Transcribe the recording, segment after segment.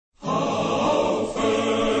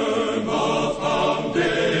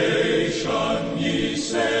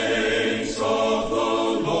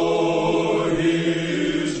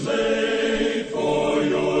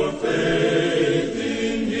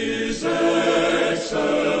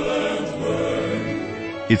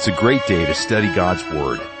It's a great day to study God's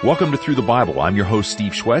Word. Welcome to Through the Bible. I'm your host,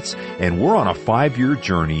 Steve Schwetz, and we're on a 5-year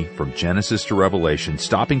journey from Genesis to Revelation,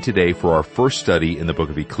 stopping today for our first study in the book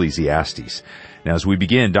of Ecclesiastes. Now, as we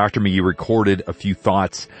begin, Dr. McGee recorded a few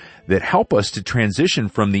thoughts that help us to transition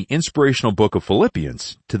from the inspirational book of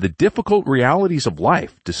Philippians to the difficult realities of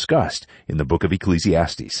life discussed in the book of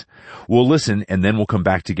Ecclesiastes. We'll listen, and then we'll come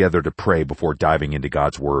back together to pray before diving into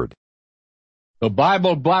God's Word. The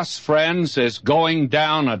Bible Bus, friends, is going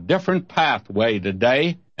down a different pathway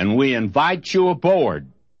today, and we invite you aboard.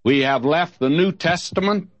 We have left the New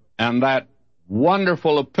Testament and that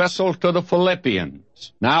wonderful epistle to the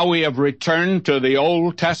Philippians. Now we have returned to the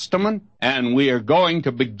Old Testament, and we are going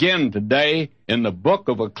to begin today in the book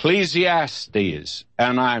of Ecclesiastes.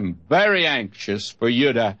 And I'm very anxious for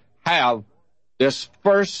you to have this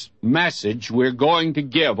first message we're going to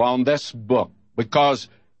give on this book, because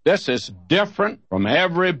this is different from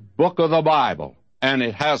every book of the Bible, and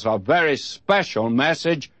it has a very special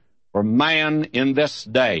message for man in this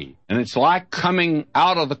day. And it's like coming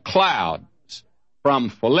out of the clouds from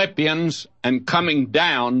Philippians and coming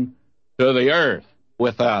down to the earth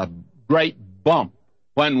with a great bump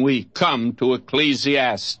when we come to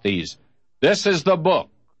Ecclesiastes. This is the book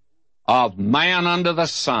of man under the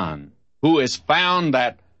sun, who has found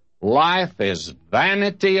that life is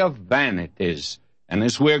vanity of vanities. And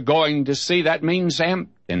as we're going to see, that means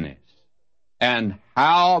emptiness. And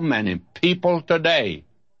how many people today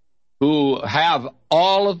who have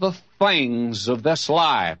all of the things of this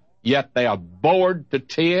life, yet they are bored to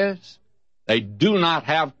tears, they do not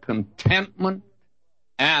have contentment,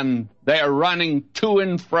 and they are running to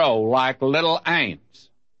and fro like little ants.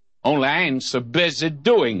 Only ants are busy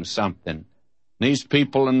doing something. These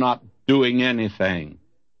people are not doing anything.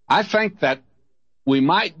 I think that we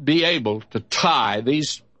might be able to tie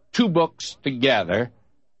these two books together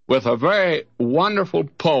with a very wonderful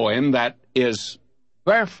poem that is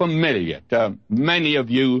very familiar to many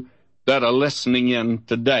of you that are listening in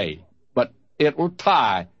today. But it will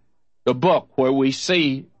tie the book where we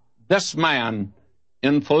see this man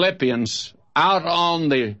in Philippians out on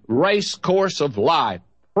the race course of life,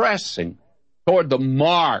 pressing toward the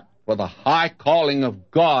mark for the high calling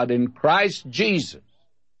of God in Christ Jesus.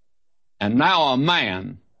 And now a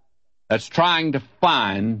man that's trying to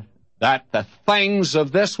find that the things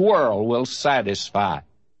of this world will satisfy.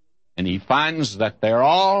 And he finds that they're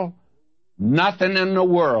all nothing in the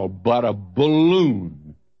world but a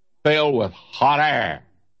balloon filled with hot air.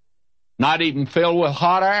 Not even filled with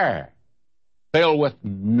hot air. Filled with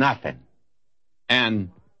nothing.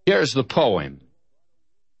 And here's the poem.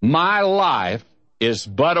 My life is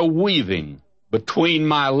but a weaving between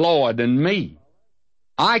my Lord and me.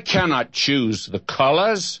 I cannot choose the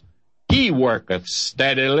colors. He worketh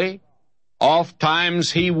steadily. Oft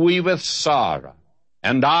times he weaveth sorrow.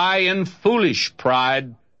 And I in foolish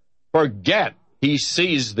pride forget he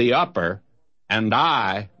sees the upper, and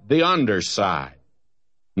I the underside.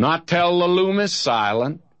 Not till the loom is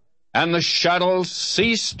silent, and the shuttles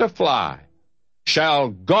cease to fly, shall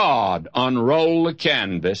God unroll the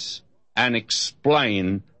canvas and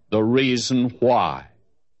explain the reason why.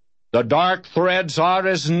 The dark threads are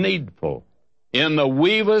as needful in the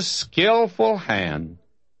weaver's skillful hand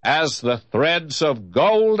as the threads of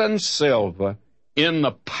gold and silver in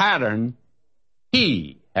the pattern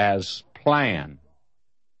he has planned.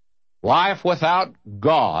 Life without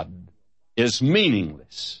God is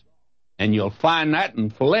meaningless, and you'll find that in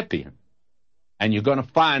Philippians, and you're going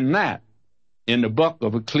to find that in the book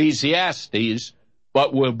of Ecclesiastes,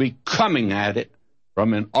 but we'll be coming at it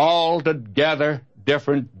from an altogether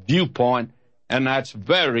different viewpoint, and that's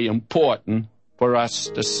very important for us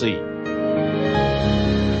to see.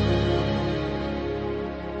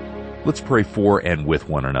 Let's pray for and with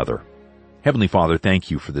one another. Heavenly Father,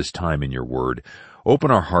 thank you for this time in your Word.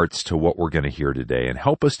 Open our hearts to what we're going to hear today, and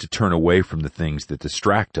help us to turn away from the things that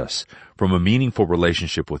distract us from a meaningful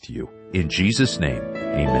relationship with you. In Jesus' name,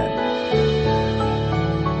 amen.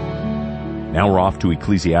 Now we're off to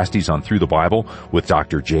Ecclesiastes on Through the Bible with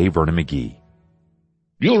Dr. J. Vernon McGee.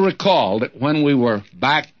 You'll recall that when we were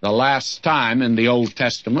back the last time in the Old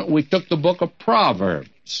Testament, we took the book of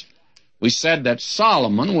Proverbs. We said that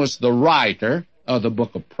Solomon was the writer of the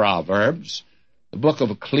book of Proverbs, the book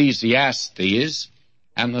of Ecclesiastes,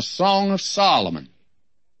 and the Song of Solomon.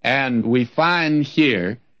 And we find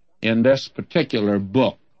here in this particular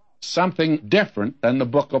book something different than the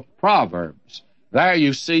book of Proverbs. There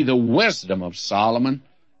you see the wisdom of Solomon,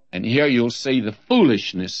 and here you'll see the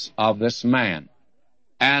foolishness of this man.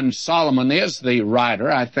 And Solomon is the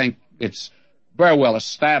writer. I think it's very well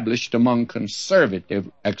established among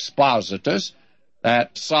conservative expositors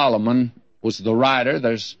that Solomon was the writer,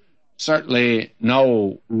 there's certainly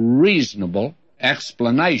no reasonable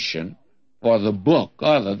explanation for the book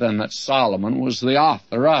other than that Solomon was the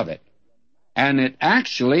author of it. And it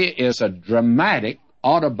actually is a dramatic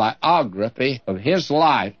autobiography of his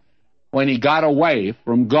life when he got away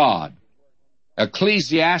from God.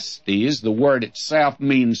 Ecclesiastes, the word itself,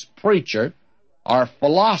 means preacher or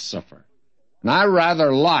philosopher. And I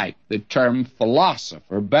rather like the term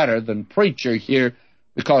philosopher better than preacher here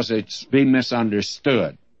because it's being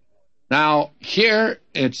misunderstood. Now, here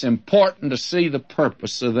it's important to see the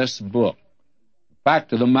purpose of this book. The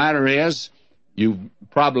fact of the matter is, you've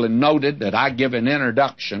probably noted that I give an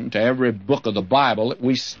introduction to every book of the Bible that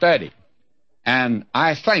we study. And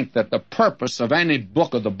I think that the purpose of any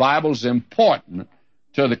book of the Bible is important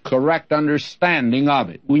to the correct understanding of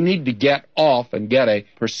it. We need to get off and get a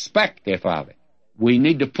perspective of it. We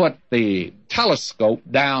need to put the telescope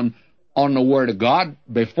down on the Word of God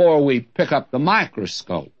before we pick up the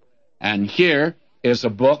microscope. And here is a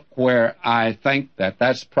book where I think that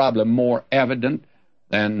that's probably more evident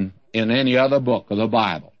than in any other book of the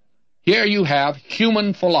Bible. Here you have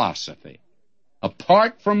human philosophy,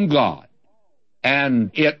 apart from God, and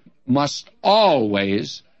it must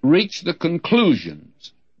always reach the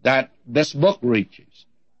conclusions that this book reaches.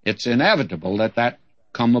 It's inevitable that that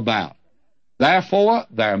come about. Therefore,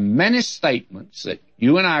 there are many statements that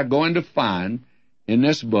you and I are going to find in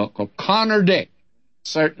this book will contradict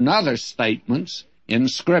certain other statements in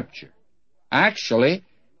Scripture. Actually,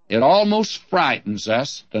 it almost frightens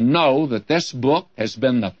us to know that this book has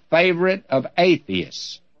been the favorite of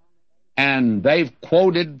atheists, and they've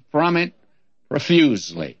quoted from it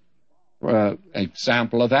profusely. An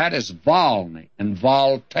example of that is Volney and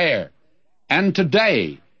Voltaire. And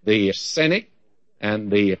today, the cynic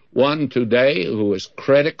and the one today who is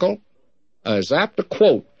critical is apt to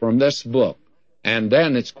quote from this book. And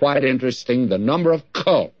then it's quite interesting the number of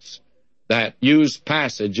cults that use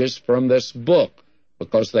passages from this book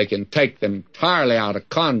because they can take them entirely out of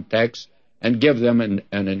context and give them an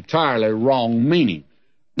entirely wrong meaning.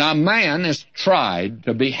 Now, man has tried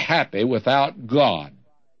to be happy without God,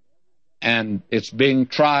 and it's being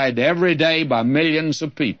tried every day by millions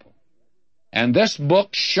of people. And this book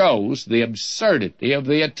shows the absurdity of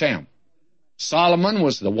the attempt. Solomon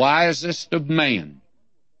was the wisest of men,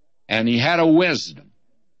 and he had a wisdom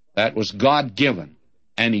that was God-given,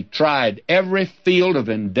 and he tried every field of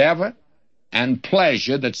endeavor and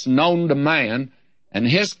pleasure that's known to man, and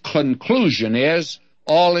his conclusion is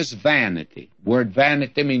all is vanity. Word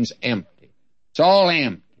vanity means empty. It's all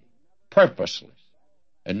empty, purposeless,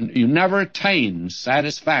 and you never attain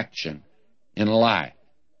satisfaction in life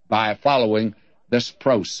by following this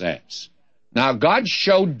process. Now, God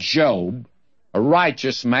showed Job, a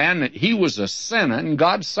righteous man, that he was a sinner in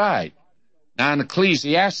God's sight. Now, in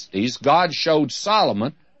Ecclesiastes, God showed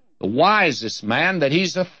Solomon, the wisest man, that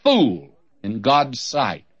he's a fool in God's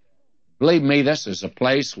sight. Believe me, this is a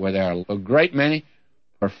place where there are a great many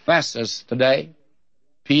professors today,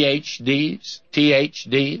 PhDs,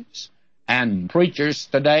 THDs, and preachers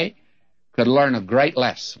today could learn a great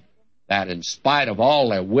lesson, that in spite of all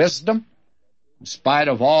their wisdom, in spite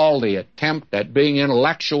of all the attempt at being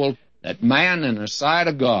intellectual, that man in the sight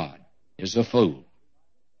of God is a fool.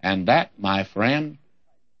 And that, my friend,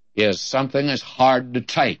 is something that's hard to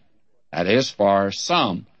take. That is for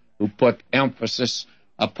some who put emphasis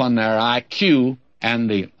upon their IQ and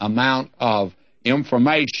the amount of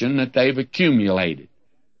information that they've accumulated.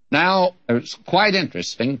 Now, it's quite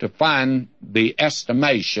interesting to find the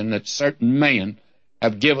estimation that certain men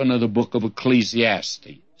have given of the book of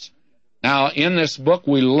Ecclesiastes. Now, in this book,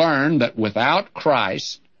 we learn that without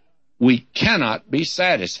Christ, we cannot be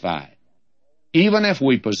satisfied. Even if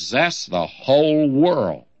we possess the whole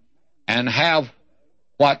world and have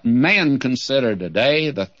what men consider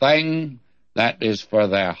today the thing that is for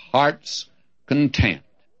their heart's content,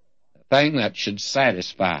 the thing that should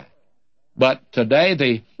satisfy. But today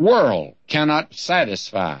the world cannot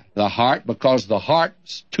satisfy the heart because the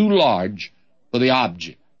heart's too large for the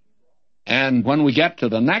object. And when we get to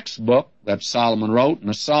the next book that Solomon wrote, in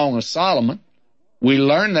the Song of Solomon, we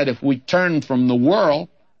learn that if we turn from the world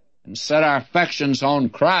and set our affections on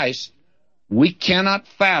Christ, we cannot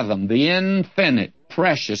fathom the infinite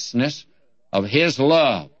preciousness of His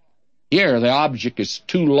love. Here, the object is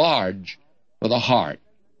too large for the heart.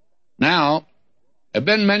 Now, there have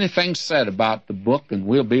been many things said about the book, and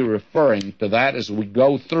we'll be referring to that as we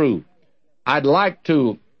go through. I'd like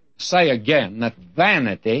to say again that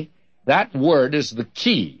vanity, that word is the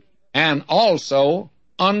key, and also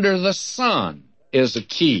under the sun is a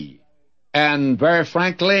key. And very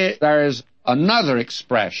frankly, there is another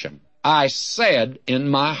expression, I said in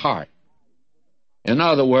my heart. In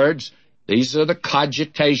other words, these are the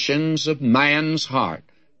cogitations of man's heart.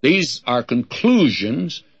 These are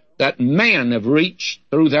conclusions that men have reached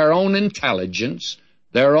through their own intelligence,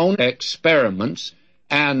 their own experiments,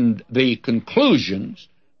 and the conclusions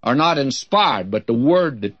are not inspired, but the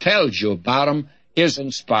word that tells you about them is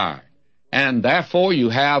inspired. And therefore you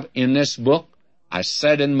have in this book, I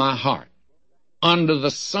said in my heart, under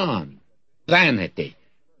the sun, vanity.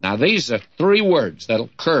 Now these are three words that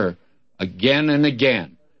occur again and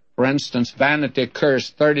again. For instance, vanity occurs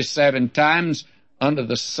 37 times, under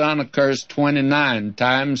the sun occurs 29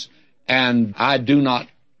 times, and I do not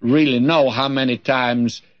really know how many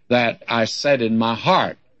times that I said in my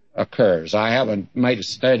heart occurs. I haven't made a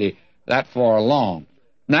study that far along.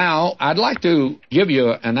 Now, I'd like to give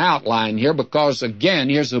you an outline here because, again,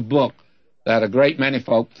 here's a book that a great many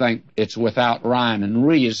folk think it's without rhyme and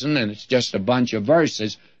reason, and it's just a bunch of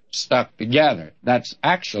verses stuck together. That's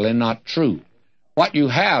actually not true. What you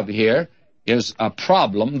have here is a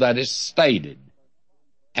problem that is stated,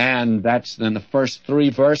 and that's in the first three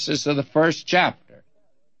verses of the first chapter.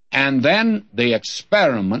 And then the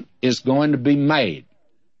experiment is going to be made,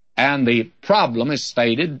 and the problem is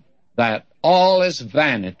stated that all is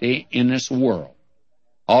vanity in this world.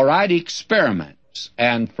 All right, he experiments,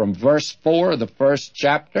 and from verse 4 of the first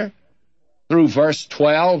chapter through verse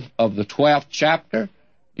 12 of the 12th chapter,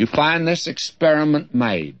 you find this experiment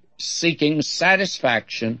made, seeking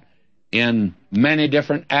satisfaction in many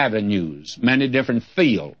different avenues, many different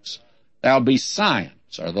fields. There'll be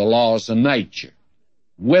science, or the laws of nature,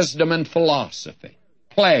 wisdom and philosophy,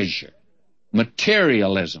 pleasure,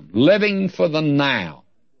 materialism, living for the now,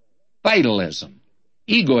 fatalism,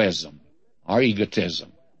 egoism, or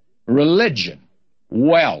egotism, religion,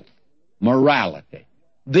 wealth, morality.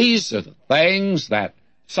 These are the things that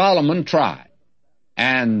Solomon tried,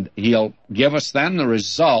 and he'll give us then the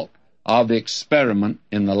result of the experiment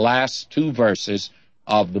in the last two verses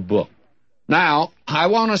of the book. Now, I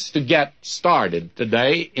want us to get started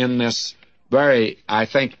today in this very, I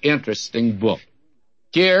think, interesting book.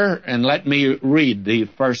 Here, and let me read the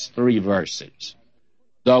first three verses.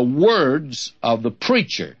 The words of the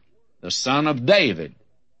preacher, the son of David,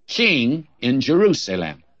 king in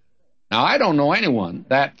Jerusalem. Now, I don't know anyone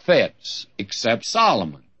that fits except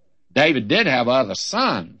Solomon. David did have other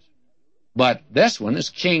sons, but this one is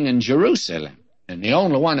king in Jerusalem. And the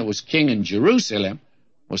only one that was king in Jerusalem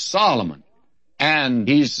was Solomon. And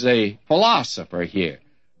he's a philosopher here.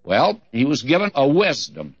 Well, he was given a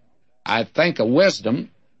wisdom. I think a wisdom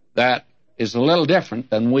that is a little different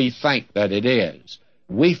than we think that it is.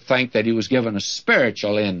 We think that he was given a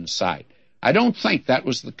spiritual insight. I don't think that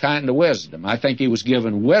was the kind of wisdom. I think he was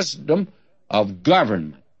given wisdom of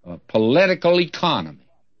government, of political economy.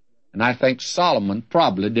 And I think Solomon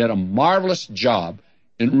probably did a marvelous job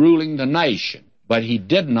in ruling the nation, but he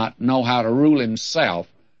did not know how to rule himself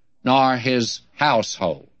nor his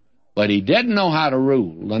household. But he did know how to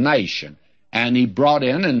rule the nation, and he brought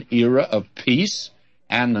in an era of peace,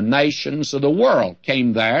 and the nations of the world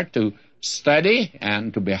came there to study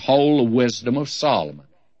and to behold the wisdom of Solomon.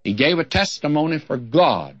 He gave a testimony for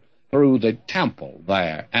God through the temple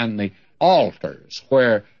there and the altars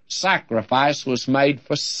where sacrifice was made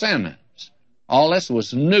for sinners. All this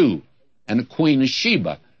was new, and the Queen of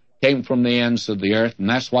Sheba came from the ends of the earth, and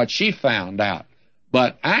that's what she found out.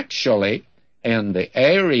 But actually, in the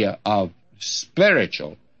area of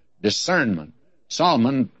spiritual discernment,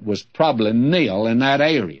 Solomon was probably nil in that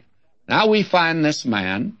area. Now we find this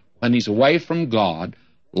man, when he's away from God,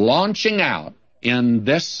 launching out in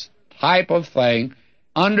this type of thing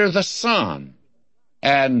under the sun.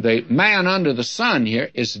 And the man under the sun here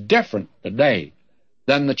is different today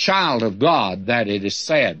than the child of God that it is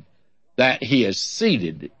said that he is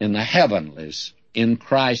seated in the heavenlies in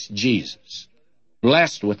Christ Jesus,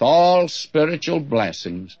 blessed with all spiritual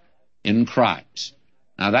blessings in Christ.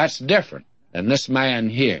 Now that's different than this man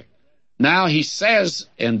here. Now he says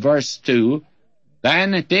in verse 2,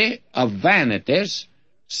 vanity of vanities,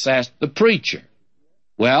 saith the preacher.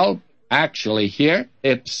 Well, actually here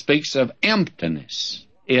it speaks of emptiness.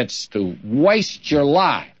 It's to waste your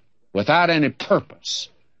life without any purpose,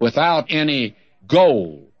 without any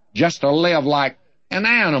goal, just to live like an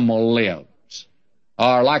animal lives,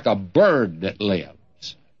 or like a bird that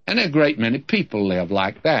lives. And a great many people live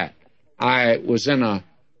like that. I was in a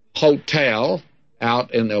hotel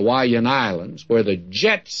out in the Hawaiian Islands where the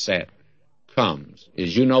jet set comes.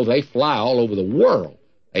 As you know, they fly all over the world.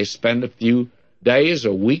 They spend a few days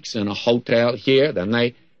or weeks in a hotel here, then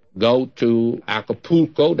they go to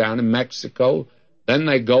Acapulco down in Mexico, then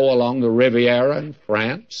they go along the Riviera in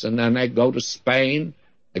France, and then they go to Spain,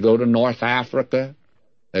 they go to North Africa,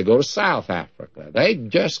 They go to South Africa. They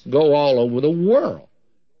just go all over the world.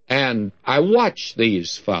 And I watch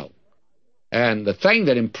these folk. And the thing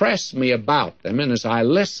that impressed me about them, and as I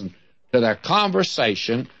listened to their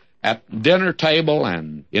conversation at the dinner table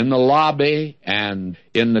and in the lobby and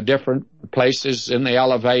in the different places in the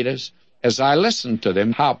elevators, as I listened to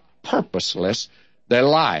them, how purposeless their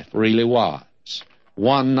life really was.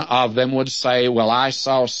 One of them would say, well, I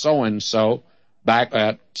saw so-and-so back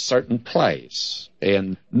at a certain place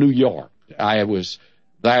in New York. I was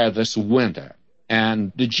there this winter.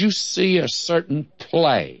 And did you see a certain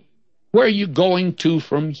play? Where are you going to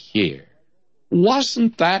from here?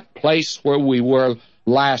 Wasn't that place where we were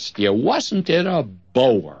last year, wasn't it a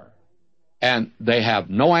bore? And they have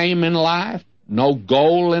no aim in life, no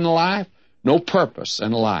goal in life, no purpose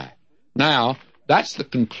in life. Now, that's the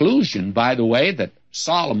conclusion, by the way, that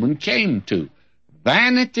Solomon came to.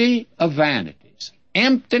 Vanity of vanities,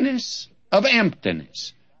 emptiness of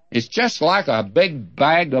emptiness. It's just like a big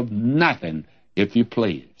bag of nothing, if you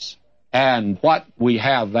please. And what we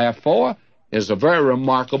have, therefore, is a very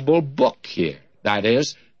remarkable book here. That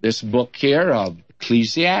is, this book here of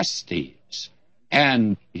Ecclesiastes.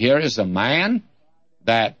 And here is a man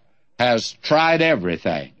that has tried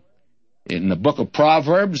everything. In the book of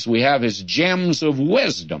Proverbs, we have his gems of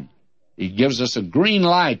wisdom. He gives us a green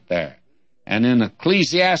light there. And in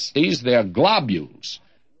Ecclesiastes, there are globules.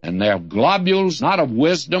 And they're globules not of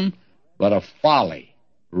wisdom, but of folly.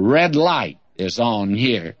 Red light is on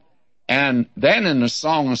here. And then in the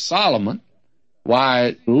Song of Solomon,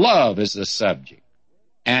 why, love is the subject.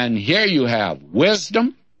 And here you have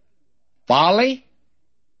wisdom, folly,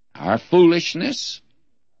 our foolishness,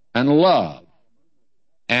 and love.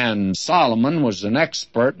 And Solomon was an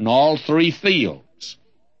expert in all three fields.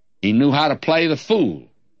 He knew how to play the fool.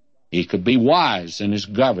 He could be wise in his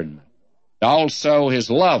government. Also, his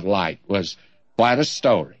love light was quite a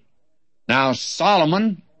story. Now,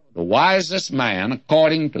 Solomon, the wisest man,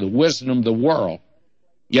 according to the wisdom of the world,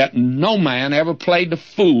 yet no man ever played the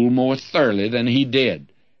fool more thoroughly than he did.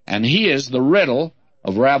 And he is the riddle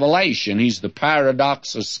of Revelation. He's the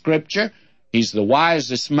paradox of Scripture. He's the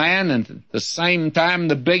wisest man and at the same time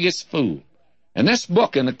the biggest fool. And this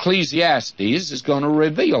book in Ecclesiastes is going to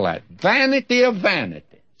reveal that. Vanity of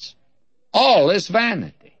vanities. All is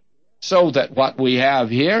vanity. So that what we have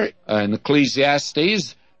here in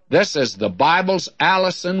Ecclesiastes, this is the Bible's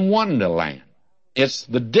Alice in Wonderland. It's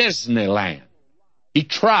the Disneyland. He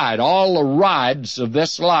tried all the rides of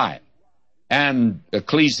this life. And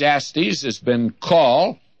Ecclesiastes has been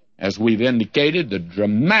called, as we've indicated, the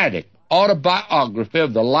dramatic autobiography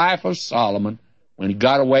of the life of Solomon when he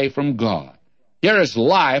got away from God. Here is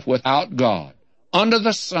life without God, under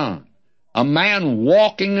the sun, a man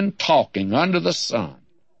walking and talking under the sun.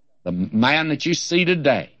 The man that you see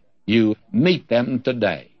today, you meet them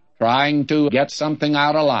today, trying to get something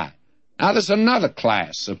out of life. Now, there's another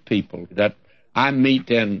class of people that I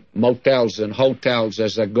meet in motels and hotels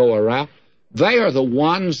as I go around. They are the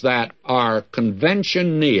ones that are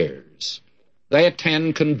conventioneers. They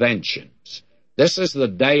attend conventions. This is the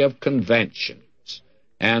day of conventions.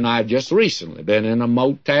 And I've just recently been in a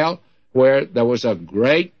motel where there was a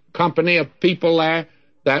great company of people there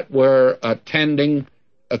that were attending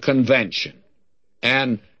a convention.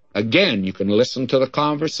 And again, you can listen to the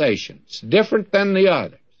conversations. Different than the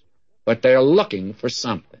others, but they're looking for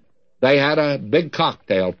something. They had a big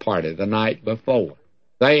cocktail party the night before.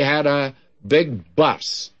 They had a big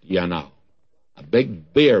bus, a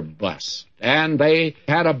big beer bus. And they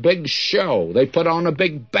had a big show. They put on a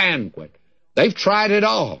big banquet. They've tried it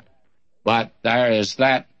all. But there is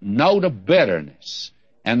that note of bitterness,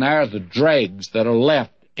 and there are the dregs that are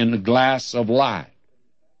left in the glass of life.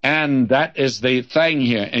 And that is the thing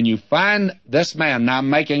here. And you find this man now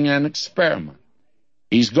making an experiment.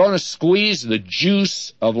 He's going to squeeze the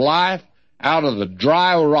juice of life out of the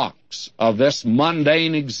dry rocks of this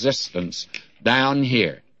mundane existence down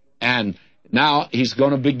here. And now he's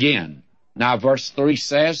going to begin. Now verse 3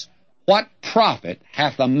 says, "What profit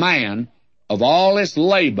hath a man of all his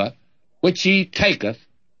labor which he taketh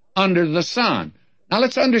under the sun?" Now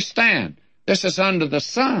let's understand, this is under the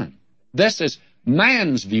sun. This is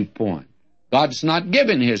man's viewpoint. God's not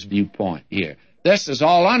given his viewpoint here. This is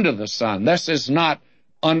all under the sun. This is not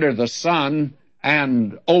under the sun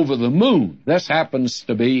and over the moon. This happens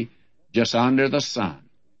to be just under the sun.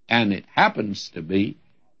 And it happens to be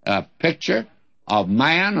a picture of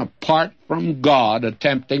man apart from God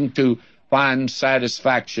attempting to find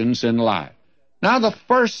satisfactions in life. Now, the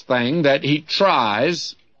first thing that he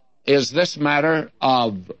tries is this matter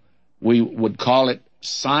of, we would call it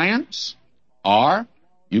science, or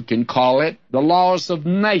you can call it the laws of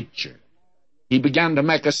nature. He began to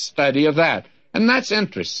make a study of that. And that's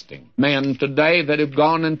interesting. Men today that have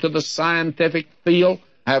gone into the scientific field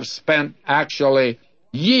have spent actually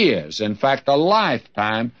years, in fact a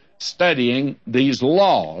lifetime, studying these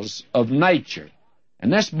laws of nature.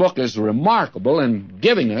 And this book is remarkable in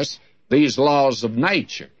giving us these laws of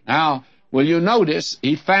nature. Now, will you notice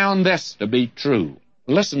he found this to be true?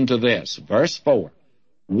 Listen to this, verse 4.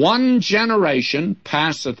 One generation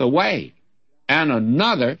passeth away, and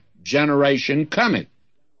another generation cometh,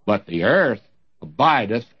 but the earth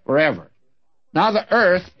abideth forever. Now, the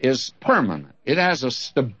earth is permanent. It has a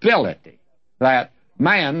stability that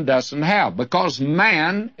man doesn't have, because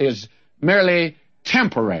man is merely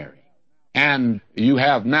temporary. And you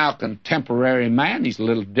have now contemporary man. He's a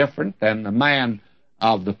little different than the man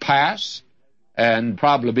of the past, and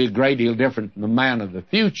probably be a great deal different from the man of the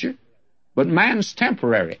future. But man's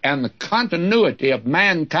temporary, and the continuity of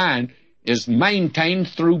mankind is maintained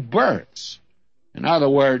through births. In other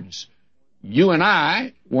words, you and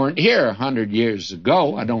I weren't here 100 years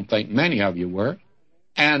ago. I don't think many of you were.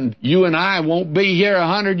 And you and I won't be here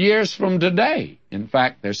 100 years from today. In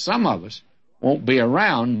fact, there's some of us won't be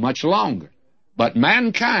around much longer. But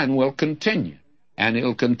mankind will continue, and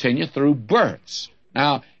it'll continue through births.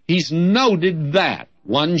 Now, he's noted that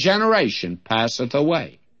one generation passeth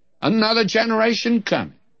away, another generation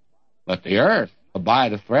cometh, but the earth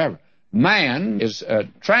abideth forever. Man is a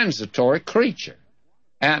transitory creature,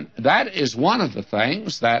 and that is one of the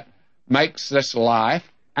things that makes this life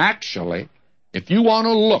actually, if you want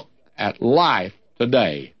to look at life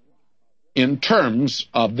today in terms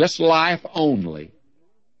of this life only,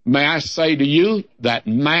 may I say to you that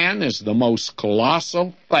man is the most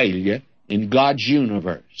colossal failure in God's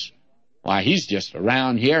universe. Why, he's just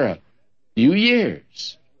around here a few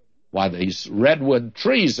years. Why, these redwood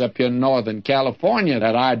trees up here in Northern California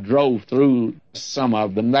that I drove through, some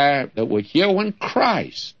of them there, that were here when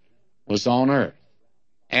Christ was on earth.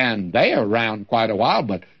 And they are around quite a while,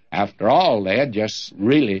 but after all, they're just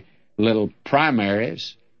really little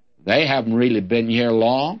primaries. They haven't really been here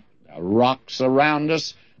long. The rocks around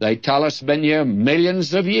us, they tell us, been here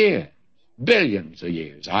millions of years, billions of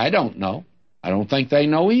years. I don't know. I don't think they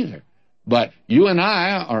know either. But you and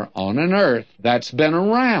I are on an earth that's been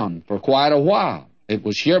around for quite a while. It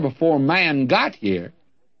was here before man got here,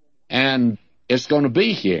 and it's going to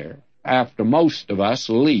be here after most of us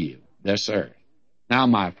leave this earth. Now,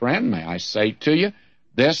 my friend, may I say to you,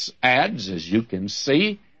 this adds, as you can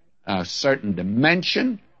see, a certain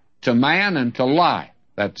dimension to man and to life.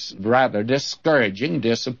 That's rather discouraging,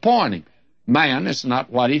 disappointing. Man is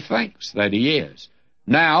not what he thinks that he is.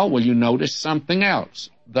 Now, will you notice something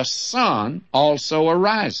else? The sun also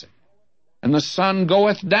ariseth, and the sun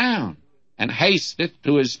goeth down, and hasteth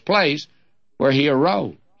to his place where he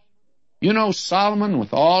arose. You know, Solomon,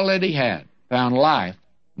 with all that he had, found life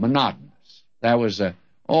monotonous. There was that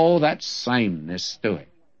sameness to it.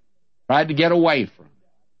 Tried to get away from it.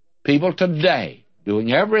 People today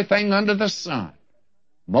doing everything under the sun.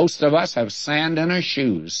 Most of us have sand in our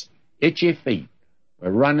shoes, itchy feet.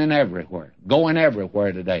 We're running everywhere, going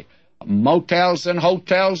everywhere today. Motels and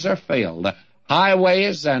hotels are filled. The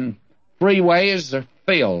highways and freeways are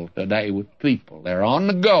filled today with people. They're on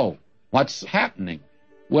the go. What's happening?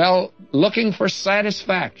 Well, looking for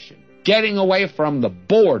satisfaction, getting away from the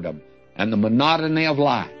boredom and the monotony of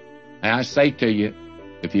life. And I say to you,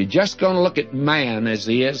 if you're just going to look at man as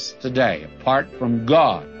he is today, apart from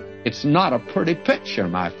God, it's not a pretty picture,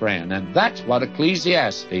 my friend, and that's what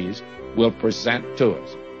Ecclesiastes will present to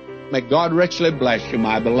us. May God richly bless you,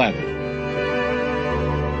 my beloved.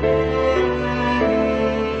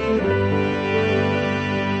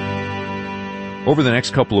 Over the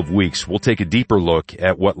next couple of weeks, we'll take a deeper look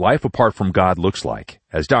at what life apart from God looks like.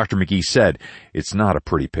 As Dr. McGee said, it's not a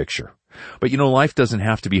pretty picture. But you know, life doesn't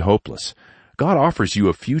have to be hopeless. God offers you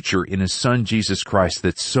a future in His Son, Jesus Christ,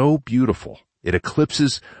 that's so beautiful. It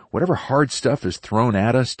eclipses whatever hard stuff is thrown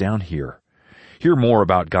at us down here. Hear more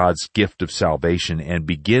about God's gift of salvation and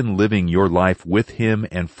begin living your life with Him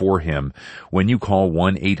and for Him when you call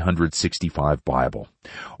 1-800-65-BIBLE.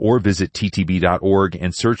 Or visit ttb.org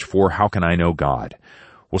and search for How Can I Know God?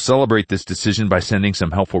 We'll celebrate this decision by sending some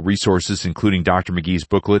helpful resources, including Dr. McGee's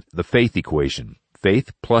booklet, The Faith Equation.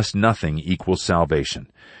 Faith plus nothing equals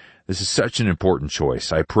salvation. This is such an important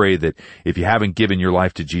choice. I pray that if you haven't given your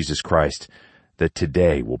life to Jesus Christ, that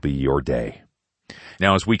today will be your day.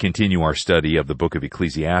 Now, as we continue our study of the book of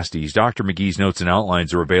Ecclesiastes, Dr. McGee's notes and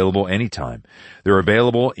outlines are available anytime. They're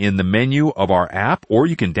available in the menu of our app, or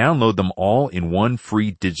you can download them all in one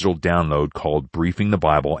free digital download called Briefing the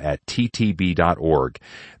Bible at ttb.org.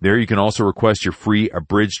 There you can also request your free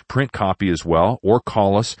abridged print copy as well, or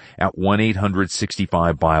call us at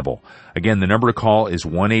 1-800-65-BIBLE. Again, the number to call is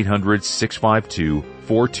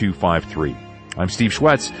 1-800-652-4253. I'm Steve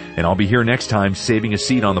Schwetz, and I'll be here next time saving a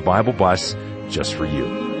seat on the Bible bus just for you.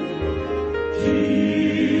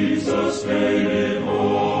 Jesus made it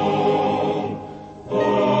home,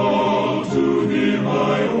 all to Him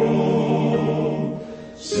I owe.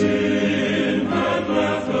 Sin had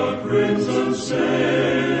left a crimson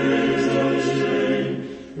stain,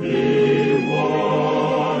 He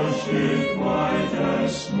washed it white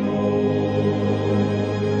as snow.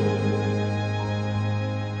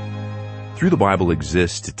 Through the Bible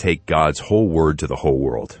exists to take God's whole word to the whole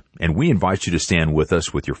world, and we invite you to stand with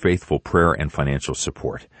us with your faithful prayer and financial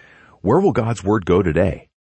support. Where will God's word go today?